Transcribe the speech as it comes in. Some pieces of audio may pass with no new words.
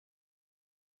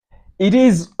It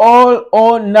is all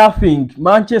or nothing.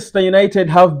 Manchester United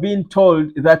have been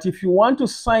told that if you want to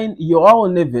sign Joao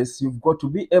Neves, you've got to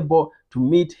be able to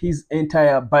meet his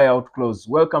entire buyout clause.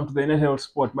 Welcome to the United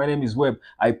Sport. My name is Webb.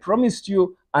 I promised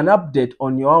you an update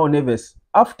on Joao Neves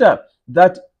after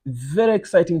that very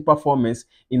exciting performance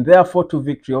in their 4-2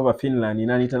 victory over Finland in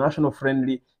an international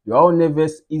friendly. Joao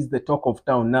Neves is the talk of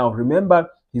town now. Remember,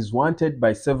 he's wanted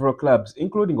by several clubs,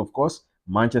 including, of course,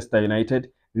 Manchester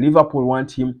United. Liverpool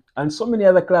want him, and so many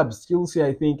other clubs. Chelsea,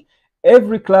 I think,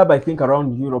 every club, I think,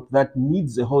 around Europe that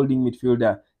needs a holding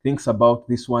midfielder thinks about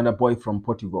this wonder boy from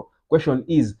Portugal. Question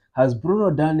is, has Bruno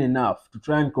done enough to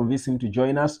try and convince him to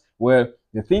join us? Well,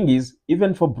 the thing is,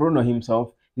 even for Bruno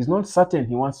himself, he's not certain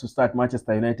he wants to start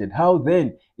Manchester United. How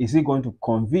then is he going to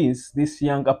convince this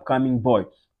young upcoming boy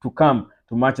to come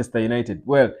to Manchester United?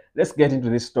 Well, let's get into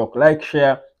this talk. Like,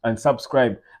 share, and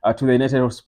subscribe to the United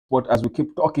as we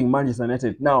keep talking Manchester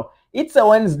United. Now, it's a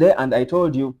Wednesday, and I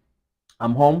told you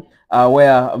I'm home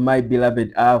where my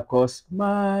beloved are, of course.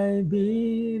 My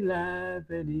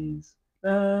beloved is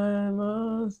the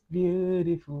most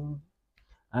beautiful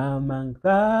among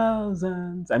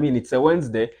thousands. I mean, it's a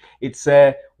Wednesday. It's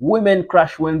a Women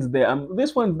Crash Wednesday.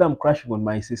 This Wednesday, I'm crashing on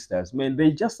my sisters. Man,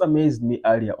 they just amazed me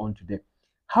earlier on today.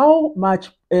 How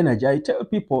much energy. I tell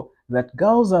people that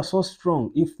girls are so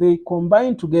strong. If they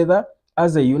combine together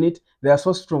as a unit, they are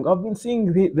so strong. I've been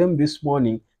seeing them this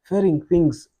morning, fairing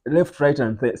things left, right,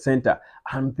 and center.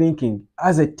 I'm thinking,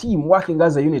 as a team, working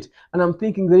as a unit, and I'm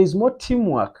thinking there is more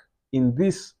teamwork in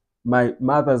this, my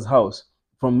mother's house,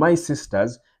 from my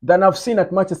sisters than I've seen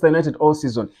at Manchester United all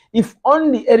season. If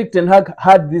only Erik Ten Hag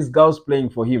had these girls playing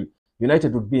for him,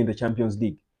 United would be in the Champions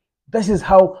League. This is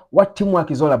what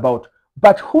teamwork is all about.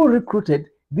 But who recruited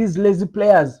these lazy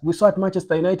players we saw at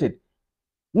Manchester United?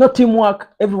 No teamwork,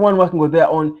 everyone working on their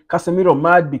own. Casemiro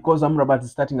mad because Amrabat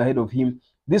is starting ahead of him.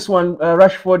 This one,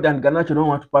 Rashford and Garnacho don't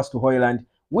want to pass to Højlund.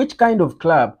 Which kind of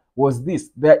club was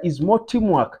this? There is more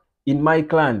teamwork in my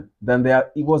clan than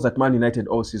there was at Man United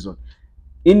all season.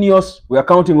 Ineos, we are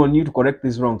counting on you to correct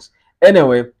these wrongs.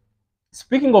 Anyway,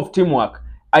 speaking of teamwork,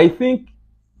 I think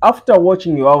after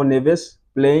watching Joao Neves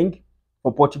playing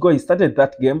for Portugal, he started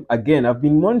that game. Again, I've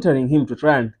been monitoring him to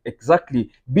try and exactly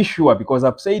be sure, because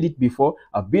I've said it before.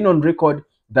 I've been on record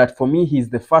that for me, he's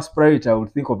the first priority I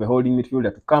would think of a holding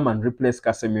midfielder to come and replace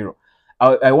Casemiro.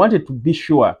 I wanted to be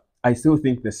sure. I still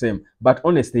think the same. But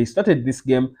honestly, he started this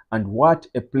game, and what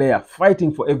a player,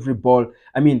 fighting for every ball.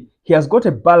 I mean, he has got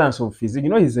a balance of physique.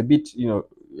 You know, he's a bit,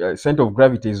 center of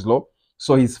gravity is low.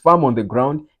 So he's firm on the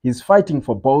ground. He's fighting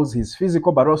for balls. He's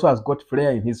physical, but also has got flair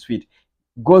in his feet.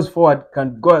 Goes forward,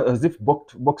 can go as if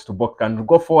box to box, can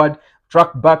go forward, track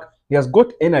back. He has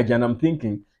got energy, and I'm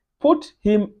thinking, put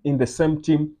him in the same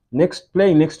team,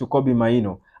 playing next to Kobbie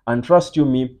Mainoo, and trust you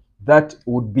me, that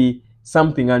would be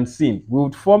something unseen. We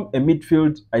would form a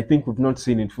midfield I think we've not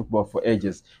seen in football for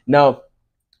ages. Now,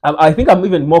 I think I'm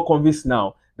even more convinced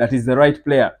now that he's the right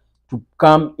player to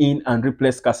come in and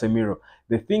replace Casemiro.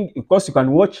 The thing, of course, you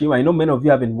can watch him. I know many of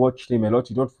you haven't watched him a lot.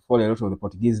 You don't follow a lot of the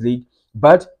Portuguese league,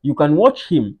 but you can watch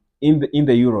him in the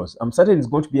Euros. I'm certain he's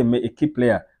going to be a key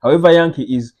player. However young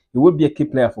he is, he will be a key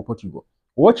player for Portugal.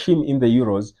 Watch him in the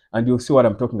Euros, and you'll see what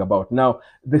I'm talking about. Now,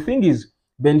 the thing is,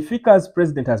 Benfica's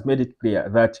president has made it clear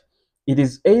that it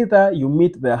is either you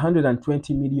meet the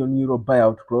 120 million euro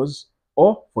buyout clause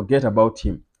or forget about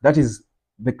him. That is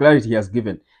the clarity he has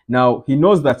given. Now, he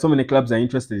knows that so many clubs are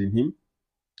interested in him,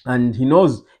 and he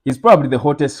knows he's probably the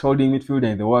hottest holding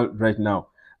midfielder in the world right now.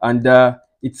 And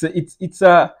it's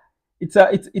a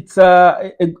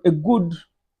good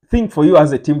thing for you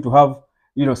as a team to have,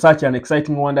 such an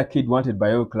exciting wonder kid wanted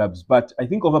by all clubs. But I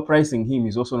think overpricing him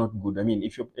is also not good. I mean,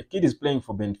 if a kid is playing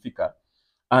for Benfica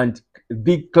and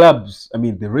big clubs, I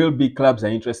mean, the real big clubs are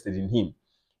interested in him,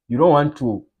 you don't want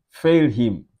to fail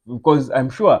him, because I'm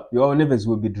sure Joao Neves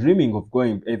will be dreaming of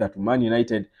going either to Man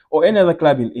United or any other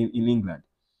club in England.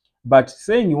 But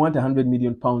saying you want 100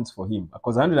 million pounds for him,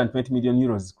 because 120 million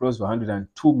euros is close to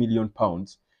 102 million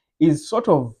pounds, is sort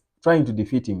of trying to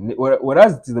defeat him.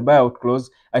 Whereas it's the buyout clause,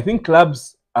 I think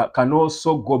clubs can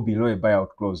also go below a buyout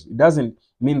clause. It doesn't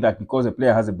mean that because a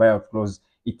player has a buyout clause,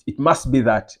 it must be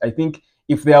that. I think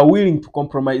if they are willing to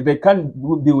compromise, they can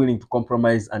be willing to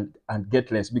compromise and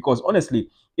get less. Because honestly,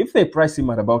 if they price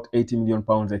him at about 80 million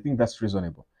pounds, I think that's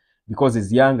reasonable, because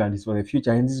he's young and he's for the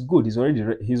future and he's good. He's already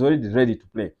ready to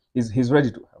play. He's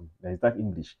ready to. Is that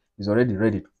English? He's already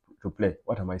ready to play.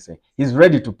 What am I saying? He's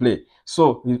ready to play.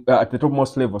 So at the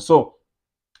topmost level. So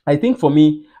I think for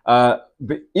me,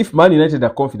 if Man United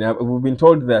are confident, we've been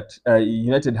told that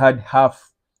United had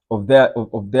half of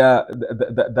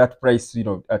that price,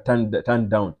 turned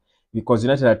down. because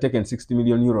United had taken 60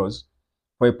 million euros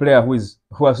for a player whose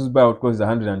buyout clause is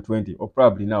 120, or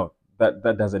probably now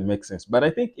that doesn't make sense. But I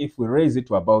think if we raise it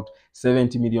to about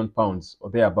 70 million pounds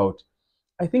or thereabout,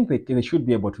 I think they should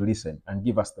be able to listen and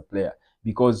give us the player.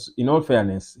 Because in all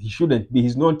fairness, he shouldn't be.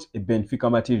 He's not a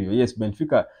Benfica material. Yes,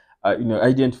 Benfica,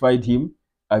 identified him,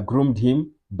 groomed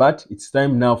him, but it's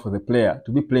time now for the player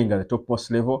to be playing at the top post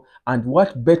level. And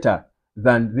what better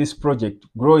than this project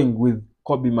growing with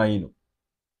Kobbie Mainoo,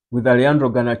 with Alejandro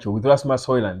Garnacho, with Rasmus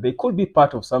Højlund? They could be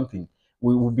part of something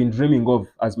we've been dreaming of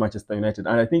as Manchester United.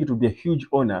 And I think it would be a huge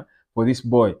honor for this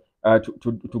boy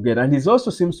to get. And he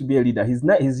also seems to be a leader.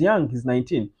 He's young, he's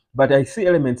 19, but I see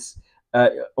elements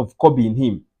of Kobbie in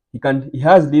him. He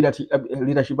has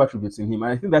leadership attributes in him,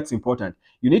 and I think that's important.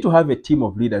 You need to have a team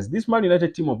of leaders. This Man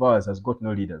United team of ours has got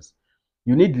no leaders.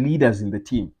 You need leaders in the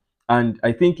team, and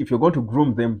I think if you're going to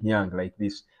groom them young like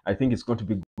this, I think it's going to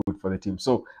be good for the team.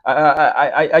 So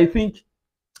I think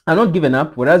I'm not giving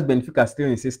up. Whereas Benfica are still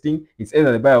insisting it's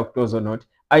either the buyout clause or not,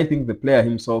 I think the player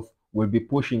himself will be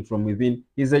pushing from within.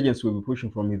 His agents will be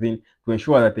pushing from within to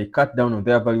ensure that they cut down on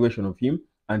their valuation of him,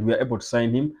 and we are able to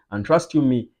sign him. And trust you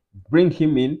me, bring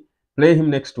him in, play him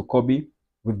next to Kobbie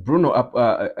with Bruno up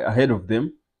ahead of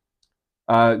them.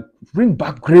 Bring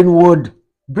back Greenwood.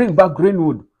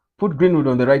 Put Greenwood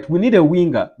on the right. We need a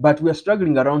winger, but we are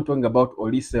struggling around talking about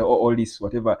Olise or Olis,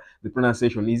 whatever the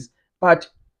pronunciation is. But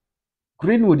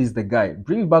Greenwood is the guy.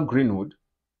 Bring back Greenwood.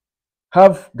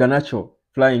 Have Garnacho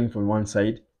flying from one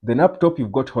side. Then up top,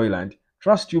 you've got Højlund.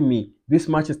 Trust you me, this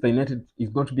Manchester United is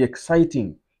going to be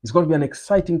exciting. It's going to be an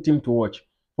exciting team to watch.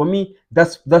 For me,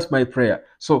 that's my prayer.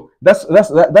 So that's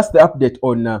the update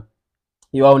on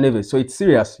Joao Neves. So it's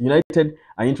serious. United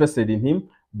are interested in him,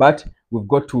 but we've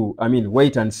got to,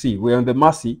 wait and see. We're on the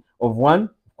mercy of one,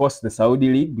 of course, the Saudi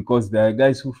League, because there are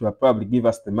guys who should probably give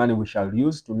us the money we shall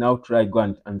use to now try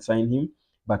go and sign him.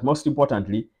 But most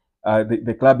importantly,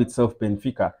 the club itself,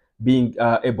 Benfica, being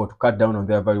able to cut down on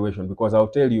their valuation. Because I'll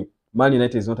tell you, Man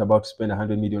United is not about to spend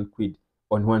 100 million quid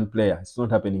on one player. It's not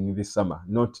happening this summer.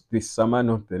 Not this summer,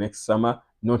 not the next summer,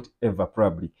 not ever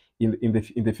probably in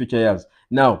the future years.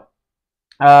 Now,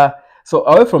 so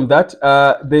away from that,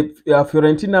 the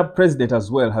Fiorentina president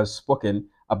as well has spoken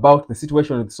about the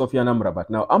situation with Sofian Amrabat.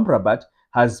 Now, Amrabat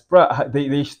has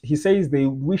he says they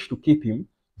wish to keep him,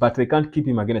 but they can't keep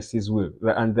him against his will.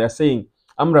 And they're saying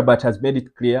Amrabat has made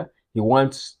it clear he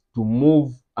wants to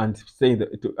move and stay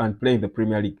and play in the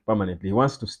Premier League permanently. He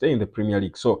wants to stay in the Premier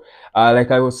League. So,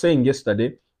 like I was saying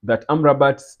yesterday, that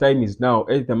Amrabat's time is now.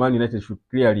 The Man United should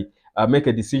clearly make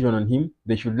a decision on him.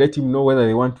 They should let him know whether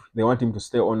they want him to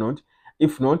stay or not.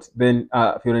 If not, then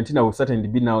Fiorentina will certainly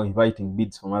be now inviting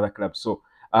bids from other clubs. So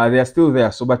they are still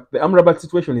there. So, but the Amrabat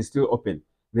situation is still open.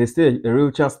 There's still a real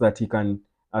chance that he can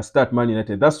start Man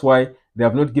United. That's why they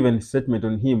have not given a statement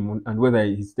on him and whether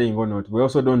he's staying or not. We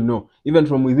also don't know. Even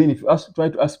from within, if you try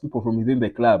to ask people from within the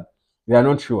club, they are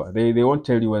not sure. They won't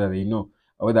tell you whether they know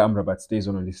whether Amrabat stays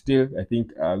or not. It's still, I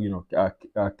think,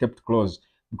 kept close,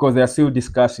 because they are still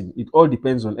discussing. It all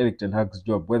depends on Erik Ten Hag's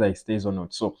job, whether he stays or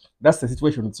not. So that's the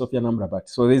situation with Sofian Amrabat.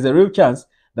 So there's a real chance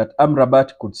that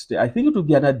Amrabat could stay. I think it would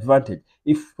be an advantage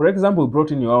if, for example, we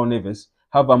brought in Joao Neves,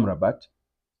 have Amrabat,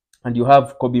 and you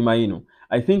have Kobbie Mainoo.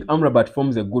 I think Amrabat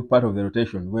forms a good part of the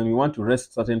rotation. When we want to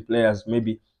rest certain players,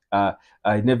 maybe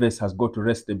Neves has got to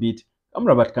rest a bit,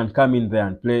 Amrabat can come in there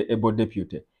and play a ball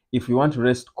deputy. If you want to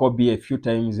rest Kobbie a few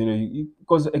times,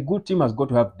 because a good team has got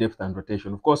to have depth and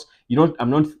rotation. Of course, I'm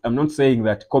not saying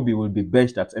that Kobbie will be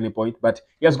benched at any point, but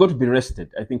he has got to be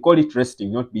rested. I think call it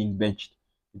resting, not being benched.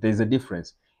 There's a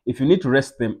difference. If you need to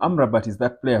rest them, Amrabat is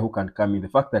that player who can come in. The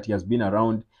fact that he has been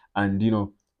around and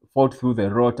fought through the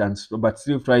rot but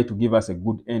still try to give us a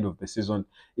good end of the season,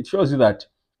 it shows you that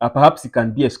perhaps he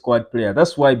can be a squad player.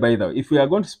 That's why, by the way, if we are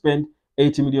going to spend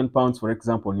 80 million pounds, for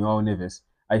example, on Joao Neves,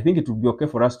 I think it would be okay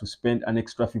for us to spend an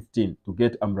extra 15 to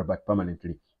get Amrabat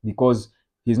permanently, because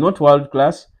he's not world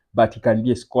class, but he can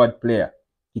be a squad player.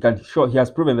 He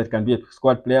has proven that he can be a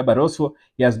squad player, but also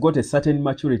he has got a certain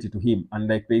maturity to him. And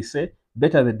like they say,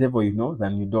 better the devil you know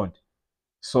than you don't.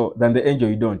 So than the angel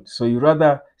you don't. So you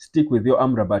rather stick with your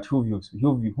Amrabat,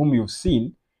 whom you've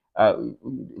seen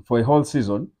for a whole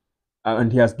season,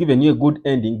 and he has given you a good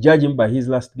ending. Judge him by his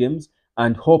last games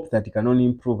and hope that he can only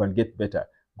improve and get better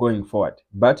going forward.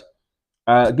 But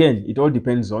again, it all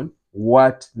depends on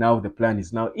what now the plan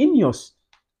is. Now, Ineos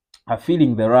are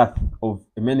feeling the wrath of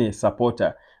many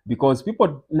supporter, because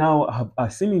people now are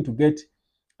seeming to get,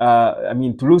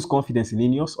 to lose confidence in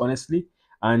Ineos, honestly.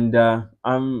 And I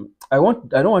don't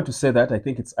want to say that I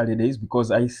think it's early days,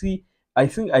 because I see I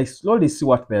think I slowly see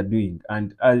what they're doing,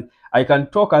 and I can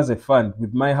talk as a fan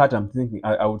with my heart. I'm thinking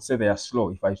I would say they are slow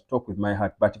if I talk with my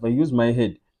heart, but if I use my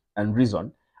head and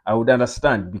reason, I would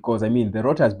understand, because I mean the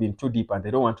road has been too deep and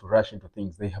they don't want to rush into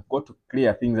things. They have got to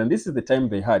clear things, and this is the time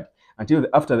they had until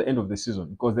after the end of the season,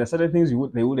 because there are certain things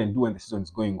they wouldn't do when the season is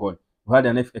going on. We had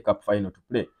an FA Cup final to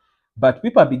play, but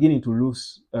people are beginning to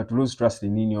lose trust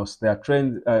in Ineos. There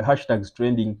are hashtags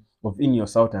trending of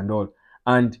Ineos out and all,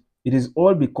 and it is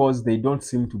all because they don't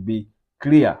seem to be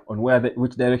clear on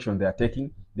which direction they are taking.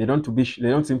 They don't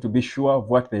seem to be sure of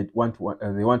what they want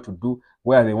to do,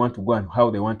 where they want to go, and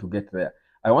how they want to get there.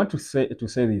 I want to say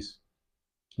this,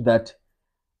 that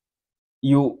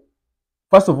you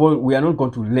first of all, we are not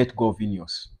going to let go of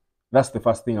Ineos. That's the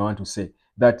first thing I want to say.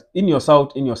 That Ineos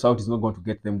out is not going to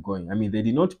get them going. I mean, they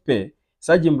did not pay.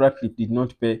 Sir Jim Ratcliffe did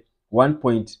not pay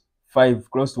 1.5,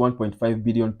 close to 1.5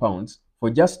 billion pounds for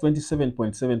just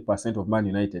 27.7% of Man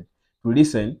United to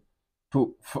listen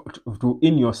to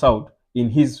Ineos out in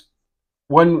his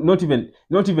one, not even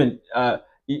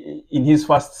in his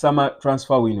first summer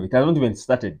transfer window. It has not even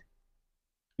started.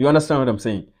 You understand what I'm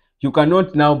saying? You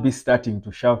cannot now be starting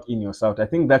to shout Ineos out. I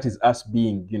think that is us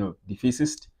being,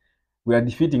 defeatist. We are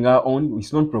defeating our own.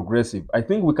 It's not progressive. I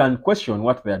think we can question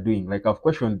what they are doing. Like I've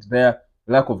questioned their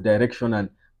lack of direction and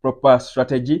proper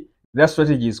strategy. Their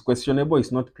strategy is questionable.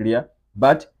 It's not clear.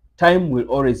 But time will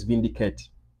always vindicate.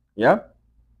 Yeah?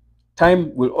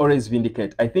 Time will always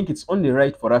vindicate. I think it's only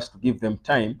right for us to give them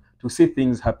time to see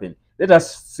things happen. Let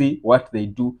us see what they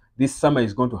do. This summer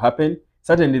is going to happen.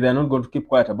 Certainly, they're not going to keep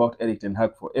quiet about Erik Ten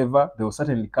Hag forever. They will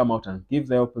certainly come out and give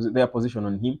their position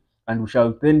on him, and we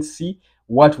shall then see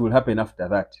what will happen after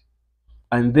that.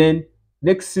 And then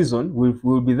next season,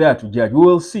 we'll be there to judge. We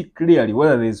will see clearly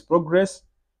whether there is progress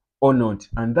or not.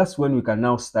 And that's when we can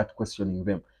now start questioning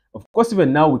them. Of course,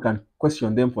 even now we can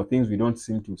question them for things we don't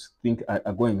seem to think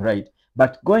are going right.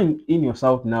 But going Ineos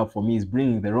out now for me is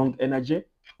bringing the wrong energy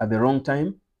at the wrong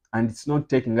time, and it's not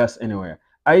taking us anywhere.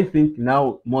 I think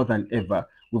now more than ever,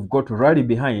 we've got to rally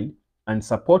behind and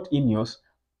support Ineos.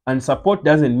 And support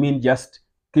doesn't mean just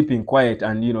keeping quiet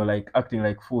and, like acting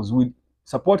like fools.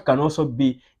 Support can also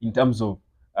be in terms of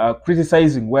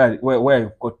criticizing where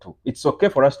you've got to. It's okay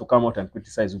for us to come out and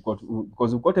criticize,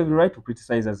 because we've got every right to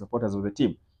criticize as supporters of the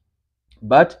team.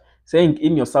 But saying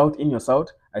Ineos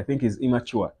out, I think is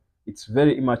immature. It's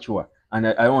very immature, and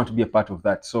I want to be a part of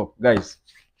that. So, guys,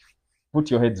 put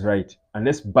your heads right and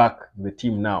let's back the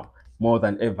team now more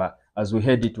than ever as we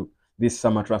head into this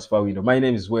summer transfer window. My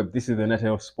name is Webb. This is the United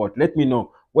of Sport. Let me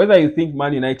know whether you think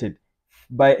Man United,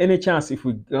 by any chance, if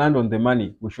we land on the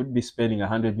money, we should be spending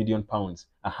 100 million pounds,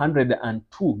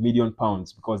 102 million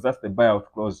pounds, because that's the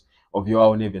buyout clause of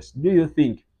Joao Neves. Do you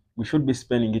think we should be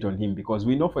spending it on him? Because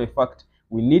we know for a fact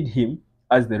we need him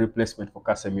as the replacement for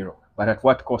Casemiro. But at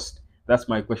what cost? That's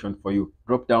my question for you.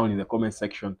 Drop down in the comment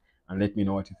section and let me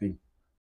know what you think.